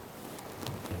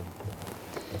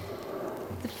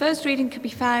First reading can be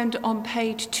found on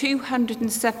page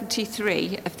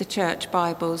 273 of the Church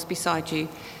Bibles beside you.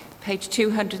 Page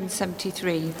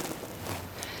 273.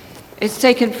 It's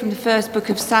taken from the first book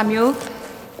of Samuel,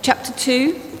 chapter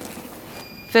 2,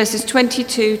 verses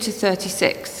 22 to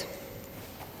 36.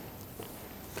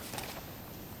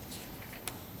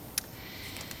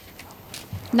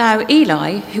 Now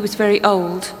Eli, who was very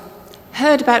old,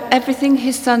 heard about everything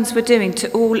his sons were doing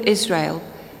to all Israel,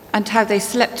 and how they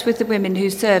slept with the women who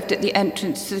served at the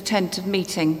entrance to the tent of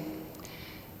meeting.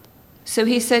 So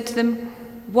he said to them,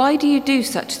 "Why do you do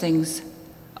such things?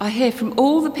 I hear from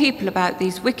all the people about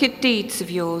these wicked deeds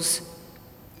of yours.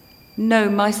 No,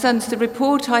 my sons, the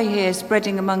report I hear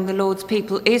spreading among the Lord's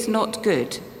people is not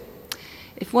good.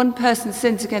 If one person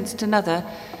sins against another,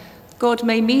 God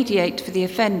may mediate for the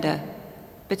offender.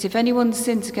 But if anyone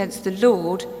sins against the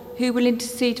Lord, who will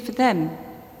intercede for them?"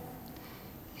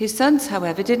 His sons,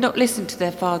 however, did not listen to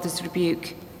their father's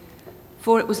rebuke,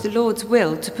 for it was the Lord's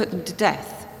will to put them to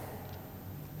death.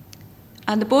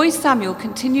 And the boy Samuel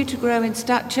continued to grow in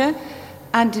stature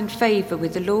and in favour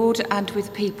with the Lord and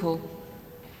with people.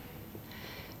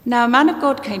 Now a man of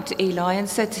God came to Eli and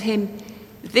said to him,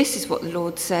 "This is what the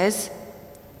Lord says.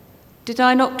 Did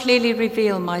I not clearly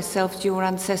reveal myself to your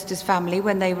ancestors' family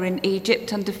when they were in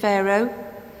Egypt under Pharaoh?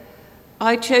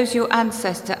 I chose your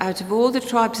ancestor out of all the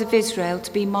tribes of Israel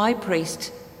to be my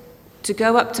priest, to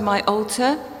go up to my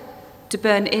altar, to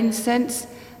burn incense,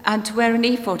 and to wear an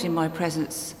ephod in my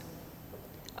presence.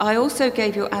 I also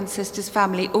gave your ancestors'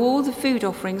 family all the food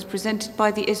offerings presented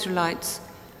by the Israelites.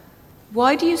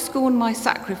 Why do you scorn my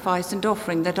sacrifice and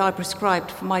offering that I prescribed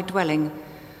for my dwelling?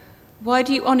 Why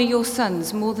do you honour your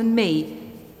sons more than me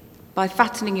by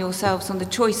fattening yourselves on the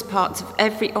choice parts of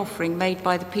every offering made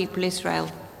by the people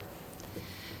Israel?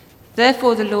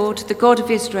 Therefore the Lord, the God of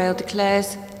Israel,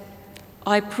 declares,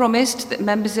 I promised that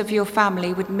members of your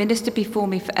family would minister before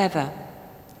me forever.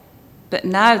 But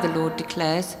now the Lord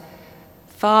declares,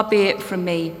 far be it from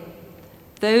me.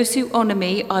 Those who honour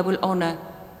me I will honour,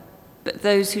 but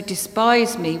those who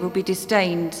despise me will be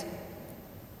disdained.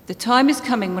 The time is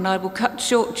coming when I will cut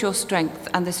short your strength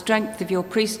and the strength of your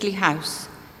priestly house,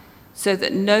 so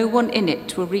that no one in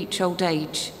it will reach old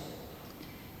age.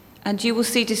 And you will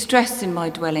see distress in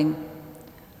my dwelling.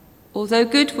 Although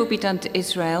good will be done to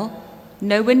Israel,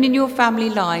 no one in your family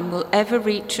line will ever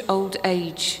reach old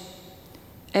age.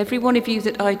 Every one of you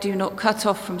that I do not cut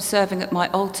off from serving at my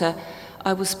altar,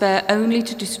 I will spare only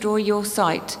to destroy your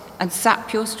sight and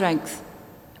sap your strength,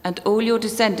 and all your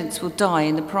descendants will die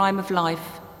in the prime of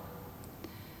life.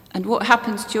 And what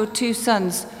happens to your two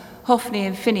sons, Hophni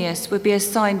and Phinehas, will be a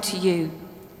sign to you.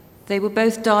 They will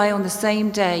both die on the same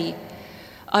day.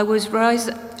 I will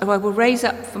raise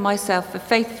up for myself a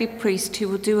faithful priest who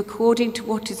will do according to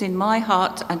what is in my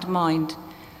heart and mind.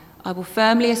 I will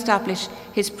firmly establish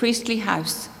his priestly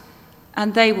house,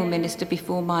 and they will minister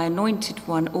before my anointed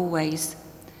one always.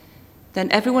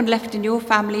 Then everyone left in your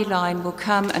family line will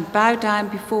come and bow down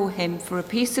before him for a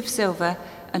piece of silver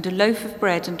and a loaf of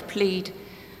bread and plead,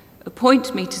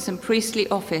 appoint me to some priestly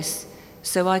office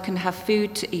so I can have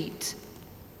food to eat.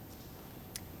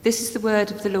 This is the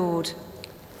word of the Lord.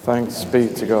 Thanks be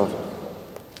to God.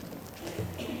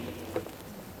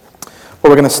 Well,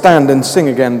 we're going to stand and sing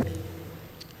again.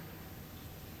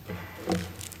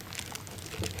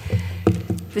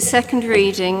 The second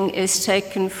reading is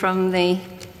taken from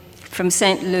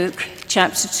St. Luke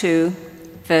chapter 2,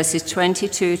 verses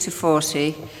 22 to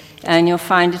 40, and you'll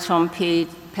find it on page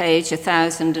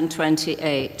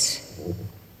 1028.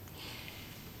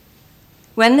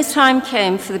 When the time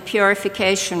came for the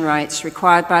purification rites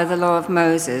required by the law of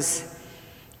Moses,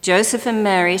 Joseph and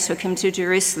Mary took him to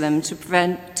Jerusalem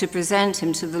to present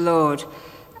him to the Lord,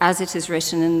 as it is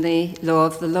written in the law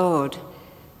of the Lord.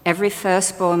 Every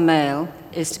firstborn male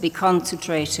is to be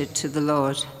consecrated to the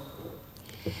Lord,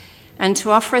 and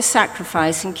to offer a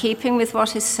sacrifice in keeping with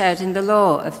what is said in the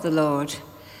law of the Lord,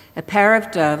 a pair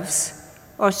of doves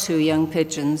or 2 young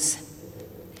pigeons.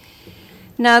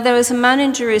 Now there was a man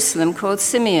in Jerusalem called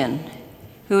Simeon,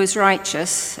 who was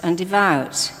righteous and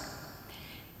devout.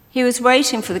 He was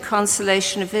waiting for the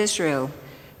consolation of Israel,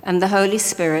 and the Holy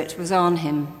Spirit was on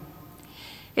him.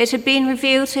 It had been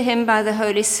revealed to him by the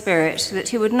Holy Spirit that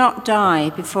he would not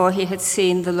die before he had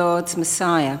seen the Lord's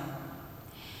Messiah.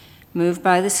 Moved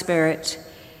by the Spirit,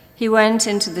 he went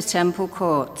into the temple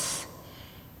courts.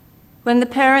 When the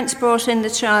parents brought in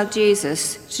the child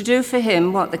Jesus to do for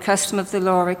him what the custom of the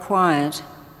law required,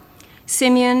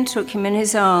 Simeon took him in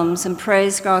his arms and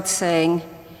praised God, saying,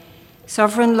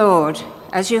 Sovereign Lord,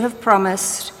 as you have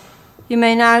promised, you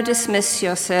may now dismiss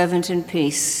your servant in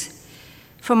peace.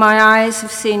 For my eyes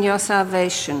have seen your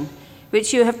salvation,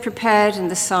 which you have prepared in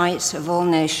the sight of all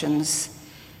nations,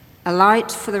 a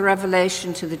light for the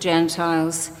revelation to the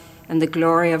Gentiles and the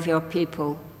glory of your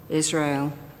people,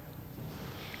 Israel."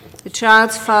 The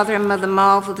child's father and mother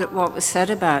marveled at what was said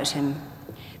about him.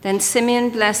 Then Simeon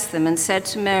blessed them and said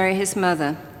to Mary, his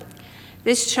mother,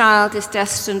 "This child is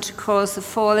destined to cause the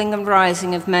falling and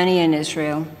rising of many in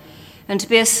Israel, and to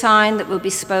be a sign that will be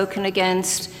spoken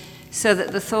against, so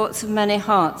that the thoughts of many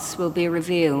hearts will be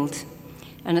revealed,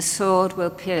 and a sword will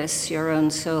pierce your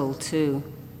own soul too."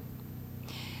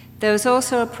 There was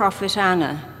also a prophet,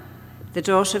 Anna, the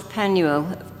daughter of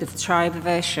Penuel of the tribe of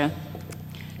Asher.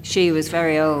 She was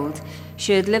very old.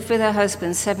 She had lived with her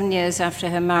husband 7 years after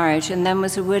her marriage, and then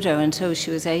was a widow until she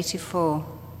was 84.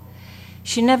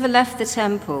 She never left the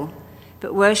temple,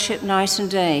 but worshipped night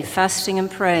and day, fasting and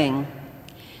praying.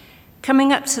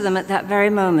 Coming up to them at that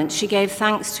very moment, she gave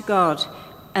thanks to God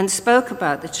and spoke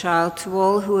about the child to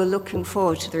all who were looking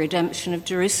forward to the redemption of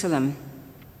Jerusalem.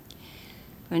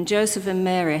 When Joseph and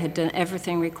Mary had done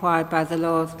everything required by the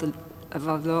law of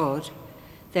our Lord,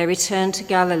 they returned to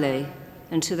Galilee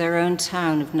and to their own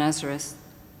town of Nazareth.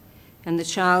 And the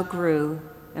child grew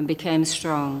and became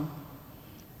strong.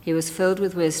 He was filled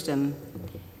with wisdom,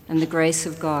 and the grace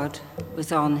of God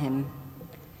was on him.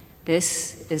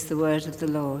 This is the word of the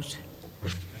Lord.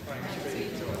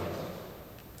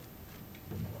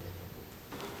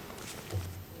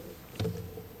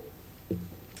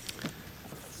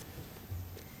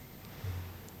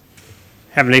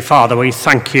 Heavenly Father, we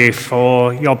thank you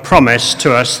for your promise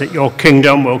to us that your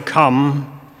kingdom will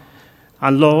come.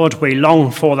 And Lord, we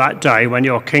long for that day when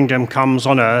your kingdom comes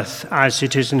on earth as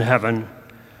it is in heaven.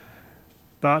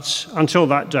 But until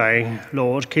that day,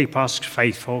 Lord, keep us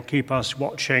faithful, keep us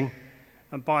watching,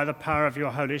 and by the power of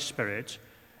your Holy Spirit,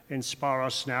 inspire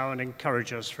us now and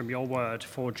encourage us from your word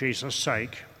for Jesus'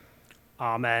 sake.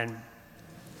 Amen.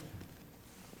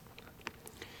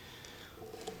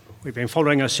 We've been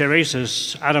following a series,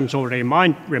 as Adam's already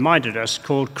reminded us,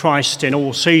 called Christ in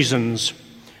All Seasons.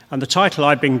 And the title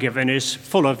I've been given is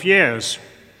Full of Years.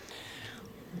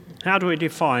 How do we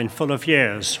define full of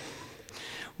years?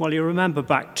 Well, you remember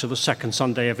back to the second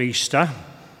Sunday of Easter.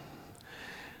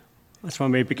 That's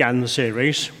when we began the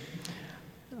series.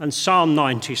 And Psalm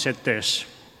 90 said this,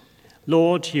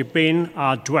 "Lord, you've been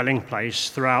our dwelling place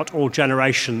throughout all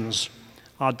generations.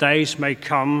 Our days may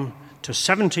come to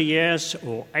 70 years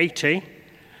or 80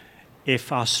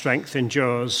 if our strength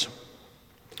endures."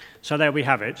 So there we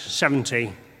have it,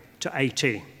 70 to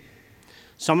 80.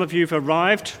 Some of you have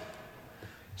arrived.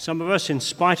 Some of us, in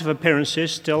spite of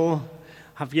appearances, still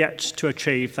have yet to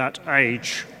achieve that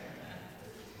age.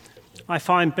 I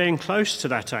find being close to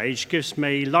that age gives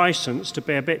me license to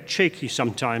be a bit cheeky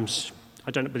sometimes. I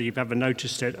don't know whether you've ever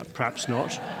noticed it, perhaps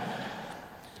not.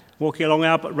 Walking along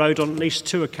Albert Road on at least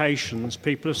 2 occasions,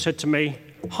 people have said to me,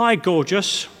 "Hi,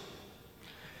 gorgeous,"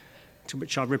 to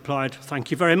which I replied,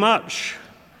 "Thank you very much."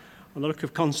 And the look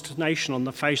of consternation on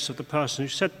the face of the person who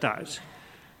said that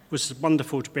was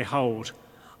wonderful to behold.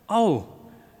 "Oh,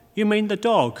 you mean the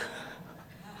dog?"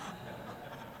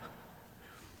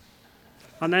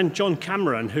 And then John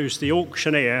Cameron, who's the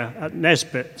auctioneer at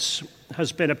Nesbitt's,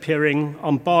 has been appearing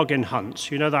on Bargain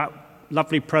Hunt. You know that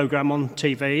lovely programme on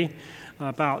TV,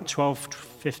 about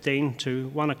 12:15 to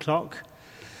 1 o'clock?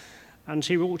 And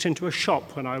he walked into a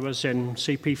shop when I was in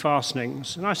CP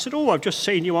Fastenings. And I said, "Oh, I've just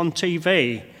seen you on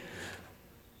TV."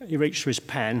 He reached for his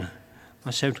pen. I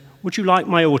said, "Would you like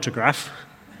my autograph?"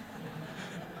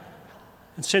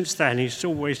 And since then, he's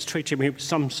always treated me with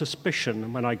some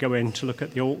suspicion when I go in to look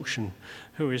at the auction.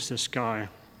 Who is this guy?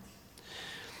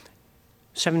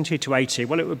 70 to 80.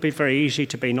 Well, it would be very easy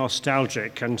to be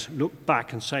nostalgic and look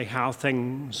back and say how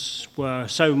things were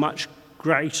so much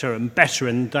greater and better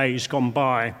in days gone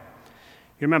by.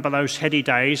 You remember those heady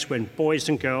days when boys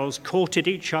and girls courted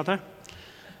each other?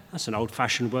 That's an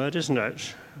old-fashioned word, isn't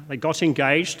it? They got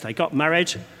engaged, they got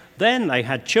married, then they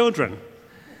had children.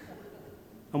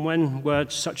 And when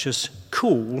words such as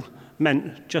cool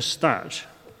meant just that,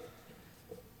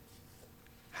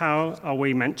 how are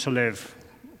we meant to live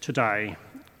today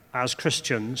as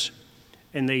Christians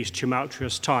in these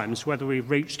tumultuous times, whether we've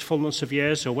reached fullness of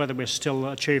years or whether we're still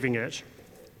achieving it?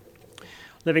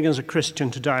 Living as a Christian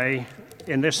today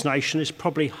in this nation is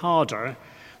probably harder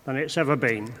than it's ever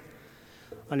been,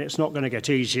 and it's not going to get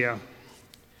easier.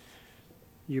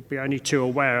 You'd be only too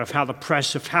aware of how the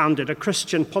press have hounded a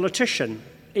Christian politician,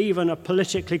 even a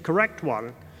politically correct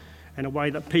one, in a way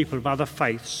that people of other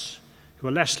faiths, who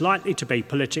are less likely to be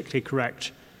politically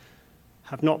correct,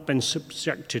 have not been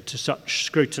subjected to such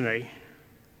scrutiny.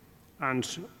 And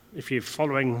if you're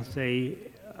following the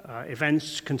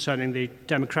events concerning the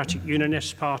Democratic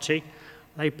Unionist Party.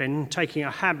 They've been taking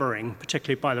a hammering,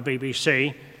 particularly by the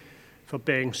BBC, for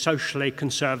being socially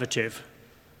conservative,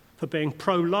 for being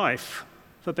pro-life,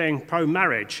 for being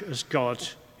pro-marriage as God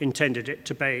intended it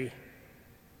to be.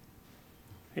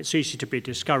 It's easy to be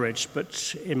discouraged,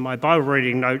 but in my Bible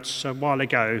reading notes a while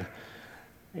ago,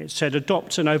 it said,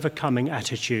 adopt an overcoming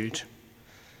attitude.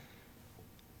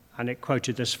 And it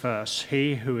quoted this verse,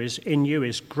 he who is in you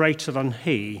is greater than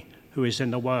he who is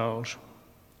in the world.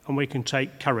 And we can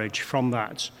take courage from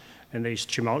that in these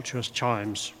tumultuous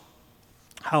times.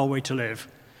 How are we to live?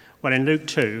 Well, in Luke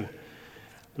 2,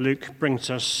 Luke brings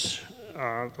us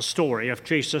the story of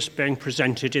Jesus being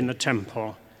presented in the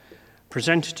temple,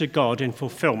 presented to God in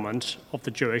fulfillment of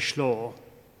the Jewish law.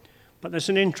 But there's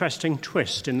an interesting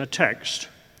twist in the text.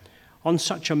 On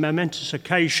such a momentous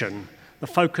occasion, the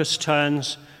focus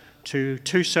turns to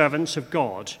two servants of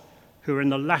God who are in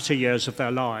the latter years of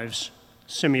their lives,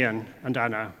 Simeon and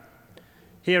Anna.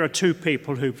 Here are two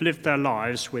people who've lived their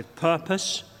lives with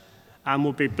purpose and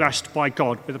will be blessed by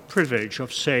God with the privilege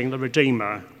of seeing the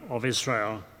Redeemer of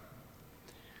Israel.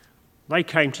 They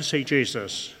came to see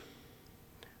Jesus,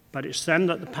 but it's them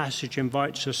that the passage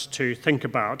invites us to think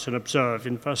about and observe.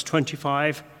 In verse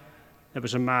 25, there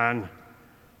was a man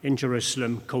in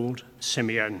Jerusalem called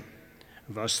Simeon.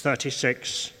 In verse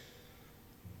 36,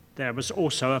 there was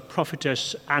also a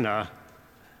prophetess Anna,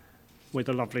 with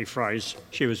a lovely phrase,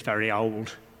 she was very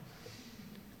old.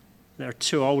 There are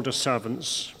two older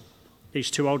servants.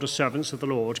 These two older servants of the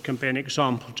Lord can be an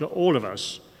example to all of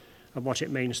us of what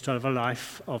it means to have a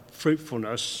life of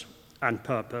fruitfulness and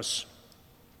purpose.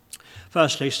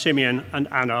 Firstly, Simeon and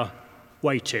Anna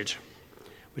waited.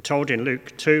 We're told in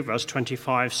Luke 2, verse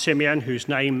 25, Simeon, whose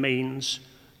name means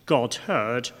God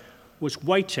heard, was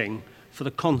waiting for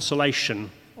the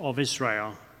consolation of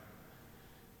Israel.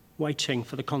 Waiting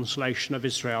for the consolation of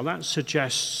Israel. That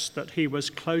suggests that he was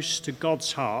close to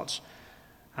God's heart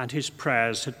and his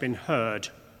prayers had been heard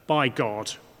by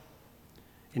God.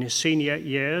 In his senior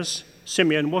years,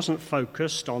 Simeon wasn't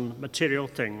focused on material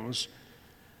things,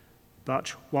 but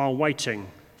while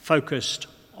waiting, focused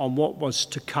on what was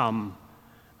to come.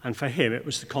 And for him, it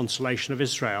was the consolation of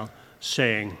Israel,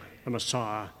 seeing the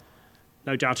Messiah.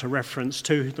 No doubt a reference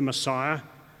to the Messiah,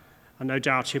 and no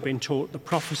doubt he'd been taught the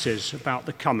prophecies about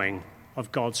the coming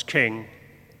of God's King.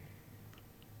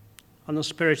 And the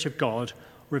Spirit of God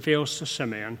reveals to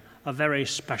Simeon a very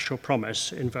special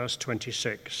promise in verse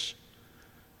 26.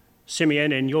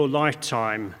 Simeon, in your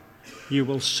lifetime, you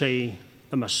will see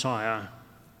the Messiah.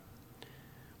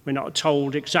 We're not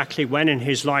told exactly when in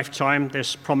his lifetime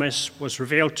this promise was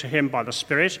revealed to him by the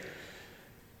Spirit,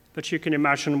 but you can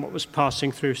imagine what was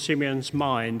passing through Simeon's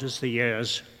mind as the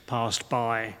years passed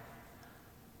by.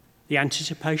 The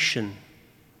anticipation,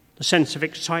 the sense of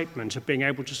excitement of being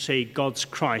able to see God's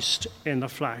Christ in the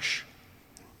flesh.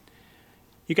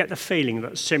 You get the feeling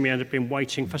that Simeon had been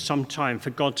waiting for some time for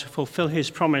God to fulfill his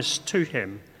promise to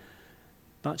him,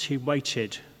 but he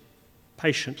waited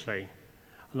patiently.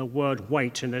 And the word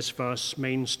wait in this verse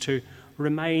means to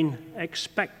remain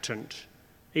expectant,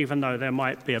 even though there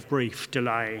might be a brief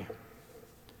delay.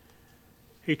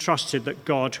 He trusted that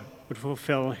God would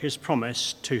fulfill his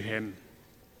promise to him.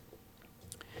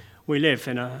 We live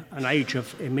in an age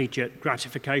of immediate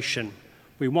gratification.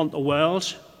 We want the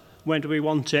world. When do we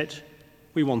want it?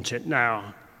 We want it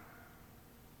now.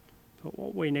 But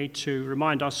what we need to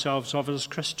remind ourselves of as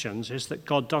Christians is that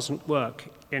God doesn't work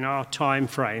in our time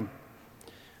frame.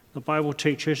 The Bible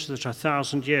teaches that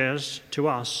 1,000 years to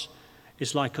us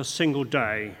is like a single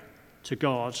day to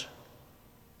God.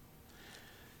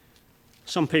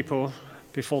 Some people,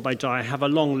 before they die, have a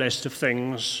long list of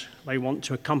things they want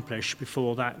to accomplish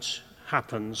before that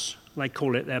happens. They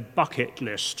call it their bucket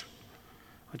list.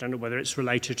 I don't know whether it's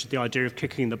related to the idea of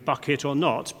kicking the bucket or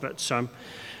not, but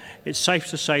it's safe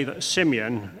to say that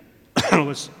Simeon, there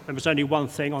was only one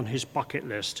thing on his bucket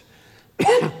list,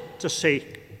 to see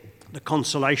the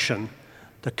consolation,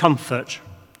 the comfort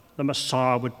the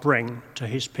Messiah would bring to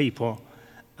his people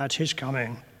at his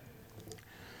coming.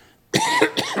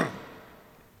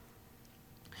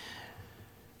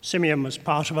 Simeon was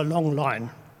part of a long line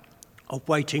of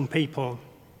waiting people.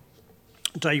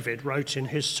 David wrote in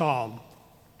his psalm,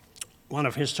 one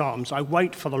of his psalms, I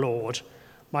wait for the Lord,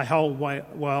 my whole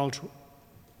world,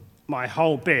 my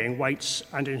whole being waits,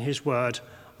 and in his word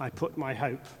I put my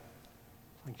hope.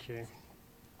 Thank you.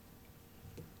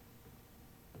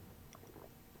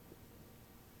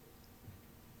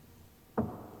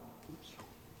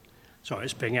 Sorry,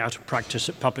 it's being out of practice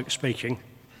at public speaking.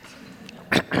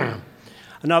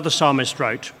 Another psalmist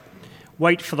wrote,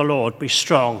 wait for the Lord, be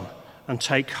strong and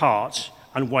take heart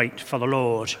and wait for the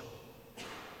Lord.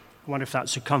 I wonder if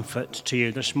that's a comfort to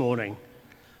you this morning.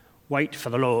 Wait for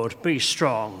the Lord. Be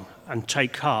strong and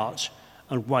take heart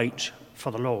and wait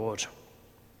for the Lord.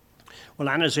 Well,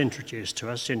 Anna's introduced to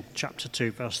us in chapter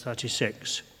 2, verse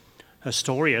 36. Her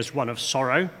story is one of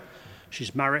sorrow.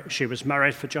 She was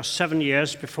married for just 7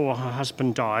 years before her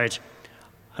husband died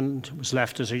and was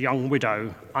left as a young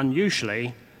widow.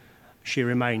 Unusually, she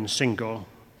remained single.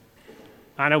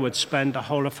 Anna would spend the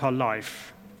whole of her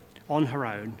life on her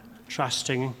own,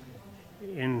 trusting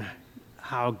in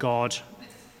how God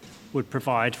would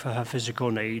provide for her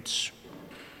physical needs.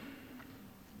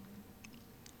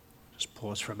 Just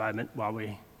pause for a moment while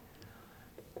we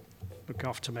look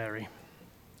after Mary.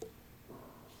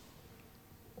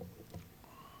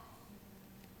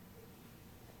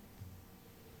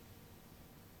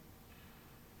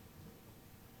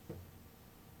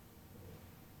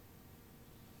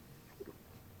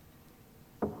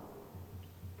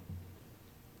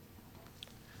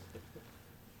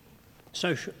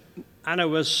 So Anna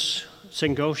was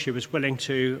single. She was willing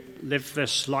to live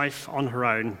this life on her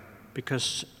own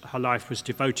because her life was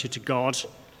devoted to God,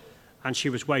 and she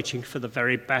was waiting for the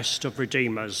very best of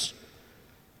redeemers.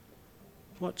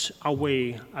 What are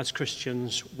we as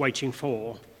Christians waiting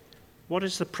for? What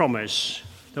is the promise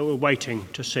that we're waiting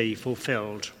to see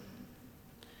fulfilled?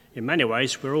 In many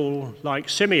ways, we're all like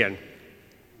Simeon.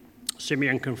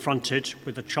 Simeon, confronted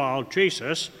with the child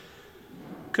Jesus,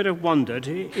 could have wondered,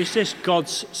 is this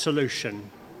God's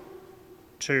solution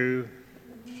to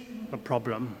a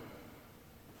problem?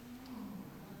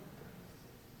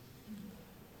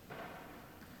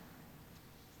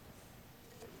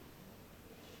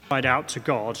 Cried out to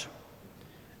God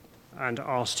and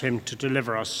asked him to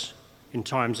deliver us in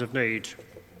times of need.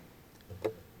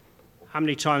 How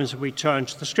many times have we turned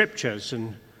to the scriptures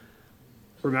and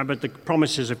remembered the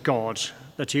promises of God,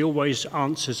 that he always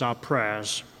answers our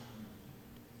prayers?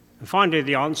 And finally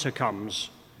the answer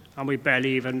comes, and we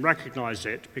barely even recognize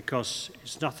it because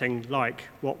it's nothing like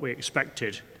what we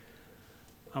expected.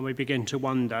 And we begin to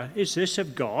wonder, is this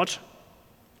of God?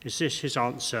 Is this his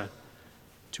answer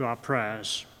to our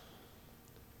prayers?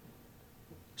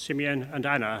 Simeon and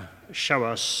Anna show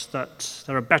us that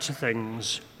there are better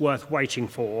things worth waiting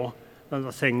for than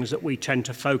the things that we tend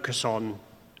to focus on.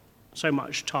 So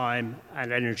much time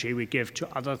and energy we give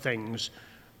to other things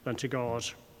than to God.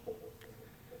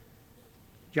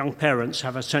 Young parents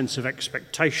have a sense of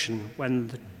expectation when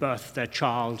the birth of their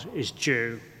child is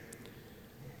due.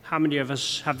 How many of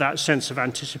us have that sense of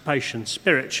anticipation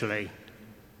spiritually?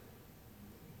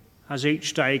 As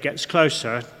each day gets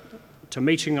closer to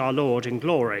meeting our Lord in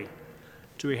glory,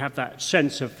 do we have that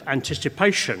sense of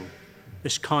anticipation,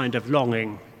 this kind of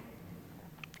longing?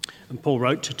 And Paul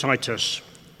wrote to Titus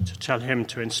to tell him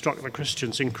to instruct the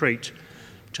Christians in Crete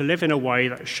to live in a way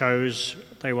that shows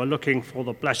they were looking for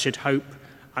the blessed hope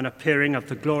and appearing of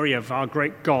the glory of our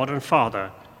great God and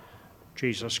Father,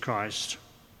 Jesus Christ.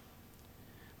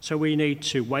 So we need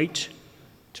to wait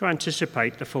to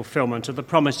anticipate the fulfillment of the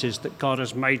promises that God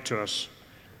has made to us,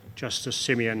 just as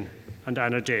Simeon and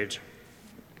Anna did.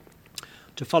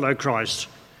 To follow Christ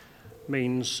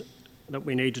means that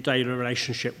we need a daily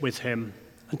relationship with him.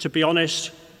 And to be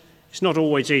honest, it's not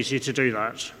always easy to do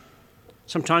that.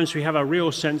 Sometimes we have a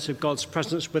real sense of God's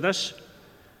presence with us,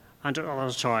 and at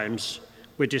other times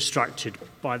we're distracted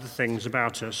by the things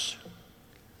about us.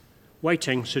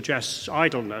 Waiting suggests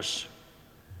idleness,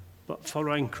 but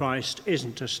following Christ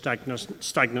isn't a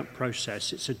stagnant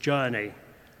process. It's a journey.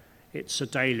 It's a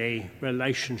daily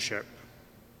relationship.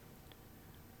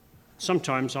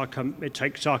 Sometimes it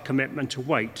takes our commitment to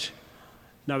wait,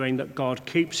 knowing that God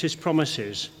keeps his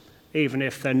promises, even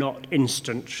if they're not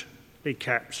instantly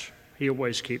kept. He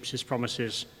always keeps his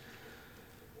promises.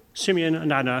 Simeon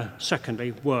and Anna,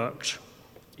 secondly, worked.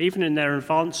 Even in their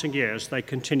advancing years, they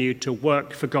continued to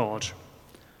work for God.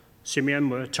 Simeon,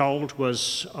 we're told,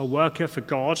 was a worker for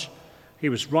God. He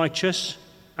was righteous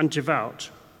and devout.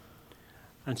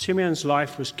 And Simeon's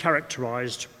life was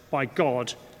characterized by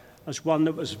God as one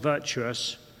that was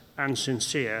virtuous and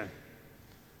sincere,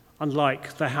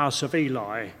 unlike the house of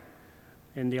Eli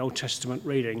in the Old Testament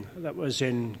reading that was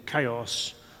in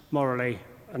chaos morally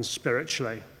and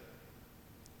spiritually.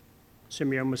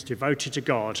 Simeon was devoted to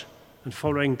God and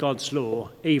following God's law,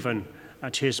 even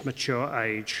at his mature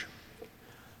age.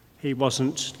 He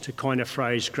wasn't, to coin a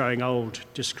phrase, growing old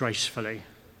disgracefully.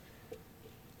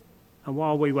 And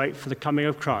while we wait for the coming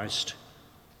of Christ,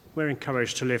 we're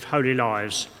encouraged to live holy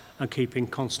lives and keep in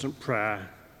constant prayer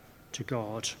to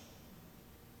God.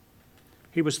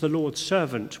 He was the Lord's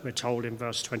servant, we're told in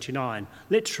verse 29,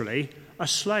 literally a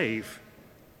slave.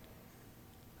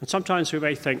 And sometimes we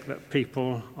may think that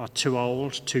people are too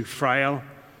old, too frail,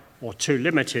 or too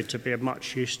limited to be of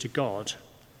much use to God.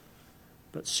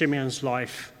 But Simeon's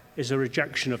life is a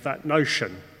rejection of that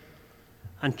notion.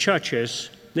 And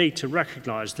churches need to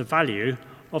recognise the value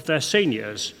of their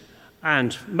seniors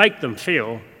and make them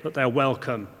feel that they're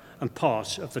welcome and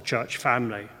part of the church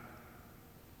family.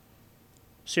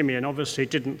 Simeon obviously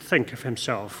didn't think of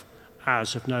himself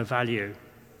as of no value.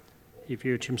 He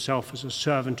viewed himself as a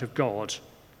servant of God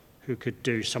who could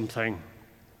do something.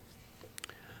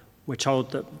 We're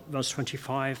told that, verse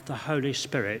 25, the Holy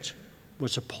Spirit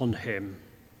was upon him.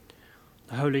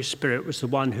 The Holy Spirit was the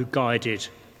one who guided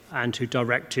and who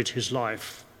directed his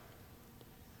life.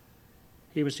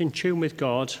 He was in tune with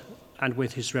God and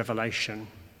with his revelation.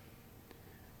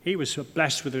 He was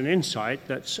blessed with an insight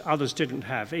that others didn't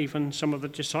have, even some of the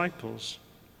disciples.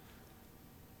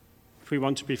 If we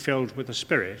want to be filled with the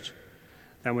Spirit,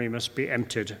 then we must be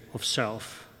emptied of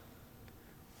self.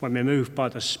 When we're moved by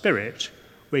the Spirit,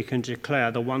 we can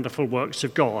declare the wonderful works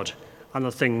of God and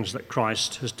the things that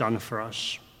Christ has done for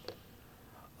us.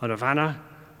 And of Anna,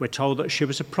 we're told that she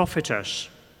was a prophetess,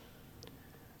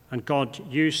 and God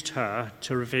used her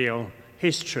to reveal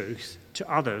his truth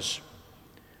to others.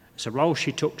 It's a role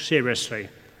she took seriously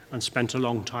and spent a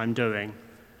long time doing.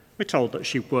 We're told that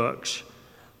she worked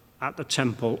at the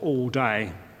temple all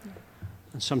day,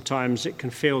 and sometimes it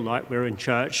can feel like we're in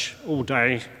church all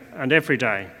day and every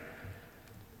day.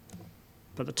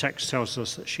 But the text tells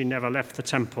us that she never left the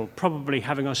temple, probably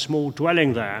having a small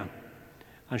dwelling there,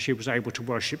 and she was able to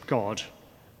worship God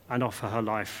and offer her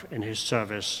life in his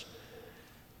service.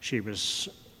 She was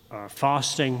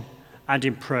fasting and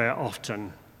in prayer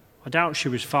often. I doubt she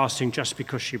was fasting just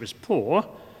because she was poor,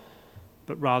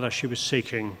 but rather she was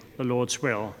seeking the Lord's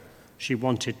will. She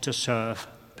wanted to serve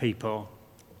people.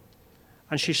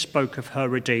 And she spoke of her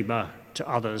Redeemer to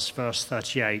others, verse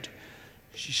 38.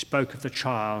 She spoke of the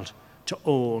child to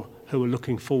all who were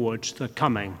looking forward to the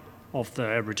coming of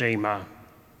their Redeemer.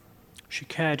 She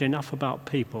cared enough about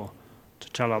people to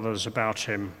tell others about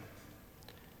him.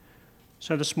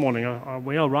 So this morning, are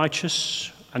we all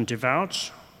righteous and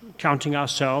devout, counting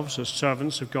ourselves as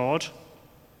servants of God?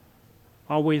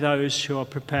 Are we those who are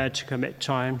prepared to commit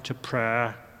time to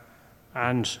prayer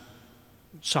and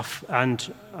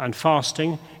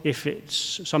fasting if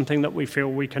it's something that we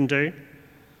feel we can do?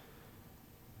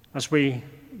 As we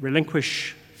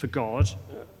relinquish for God,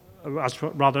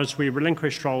 as we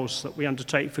relinquish roles that we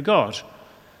undertake for God,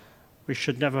 we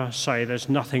should never say there's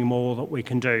nothing more that we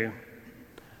can do.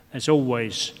 There's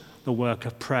always the work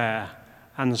of prayer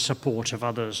and the support of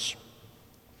others.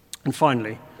 And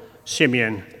finally,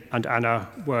 Simeon and Anna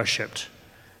worshipped.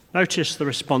 Notice the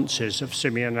responses of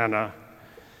Simeon and Anna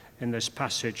in this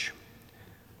passage.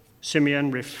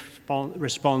 Simeon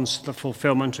responds to the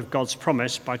fulfillment of God's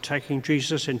promise by taking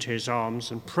Jesus into his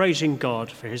arms and praising God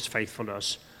for his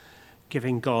faithfulness,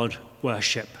 giving God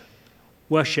worship.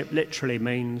 Worship literally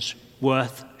means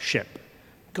worth-ship.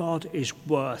 God is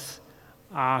worth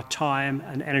our time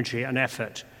and energy and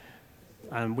effort,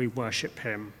 and we worship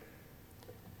him.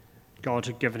 God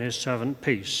had given his servant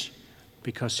peace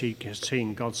because he has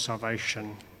seen God's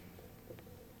salvation.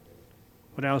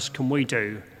 What else can we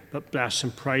do but bless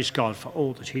and praise God for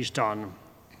all that he's done?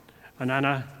 And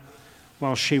Anna,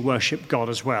 well, she worshipped God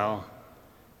as well.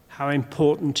 How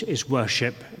important is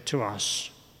worship to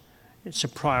us? It's a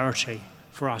priority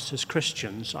for us as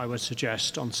Christians, I would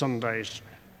suggest, on Sundays.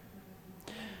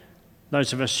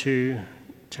 Those of us who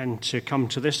tend to come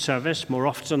to this service more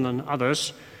often than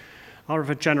others are of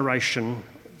a generation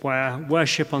where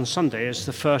worship on Sunday is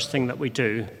the first thing that we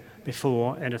do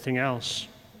before anything else.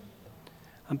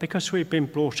 And because we've been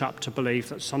brought up to believe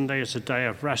that Sunday is a day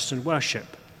of rest and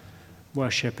worship,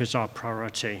 worship is our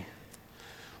priority.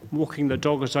 Walking the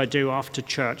dog as I do after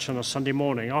church on a Sunday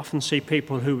morning, I often see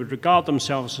people who would regard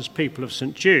themselves as people of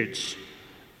St. Jude's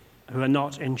who are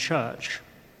not in church.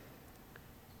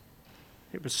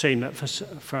 It would seem that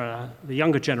for the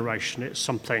younger generation, it's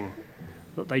something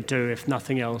that they do if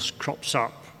nothing else crops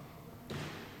up.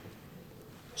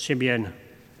 Simeon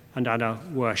and Anna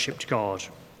worshipped God.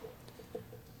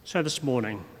 So this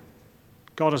morning,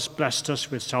 God has blessed us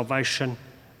with salvation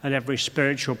and every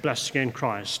spiritual blessing in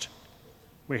Christ.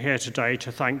 We're here today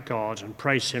to thank God and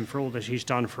praise him for all that he's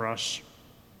done for us.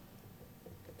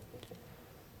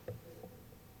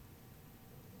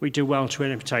 We do well to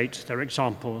imitate their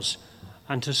examples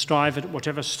and to strive at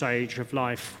whatever stage of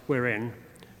life we're in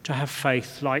to have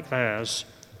faith like theirs,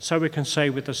 so we can say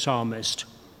with the psalmist,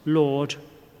 Lord,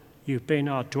 you've been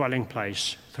our dwelling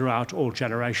place throughout all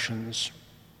generations.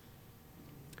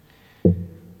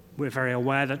 We're very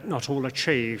aware that not all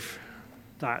achieve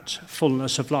that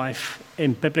fullness of life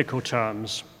in biblical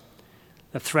terms.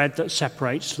 The thread that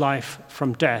separates life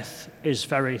from death is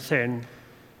very thin.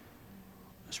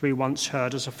 As we once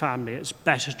heard as a family, it's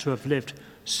better to have lived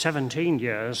 17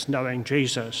 years knowing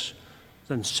Jesus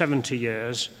than 70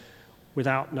 years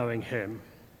without knowing him.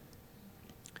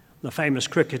 The famous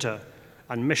cricketer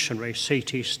and missionary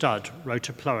C.T. Studd wrote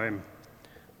a poem,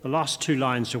 the last two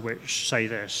lines of which say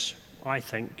this, I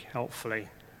think helpfully: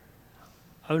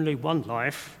 only one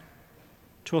life,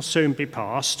 'twill soon be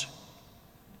past.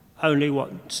 Only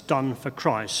what's done for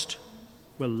Christ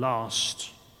will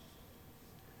last.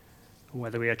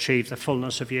 Whether we achieve the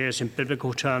fullness of years in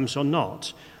biblical terms or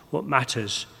not, what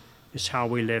matters is how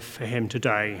we live for him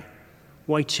today,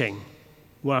 waiting,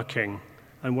 working,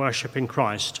 and worshipping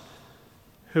Christ,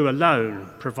 who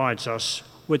alone provides us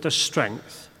with the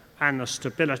strength and the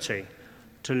stability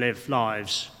to live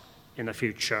lives in the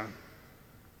future.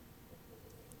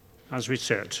 As we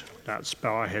sit, let's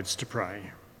bow our heads to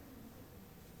pray.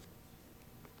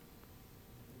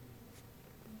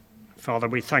 Father,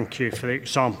 we thank you for the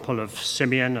example of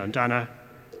Simeon and Anna,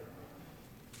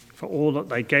 for all that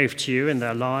they gave to you in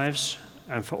their lives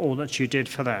and for all that you did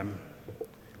for them.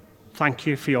 Thank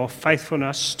you for your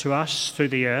faithfulness to us through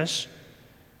the years,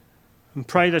 and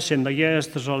pray that in the years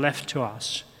that are left to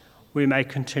us, we may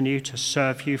continue to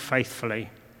serve you faithfully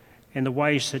in the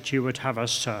ways that you would have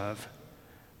us serve,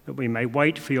 that we may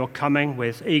wait for your coming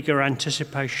with eager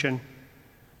anticipation,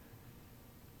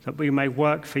 that we may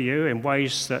work for you in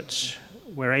ways that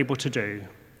we're able to do,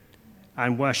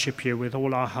 and worship you with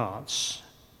all our hearts.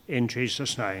 In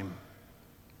Jesus' name,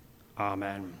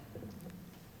 amen.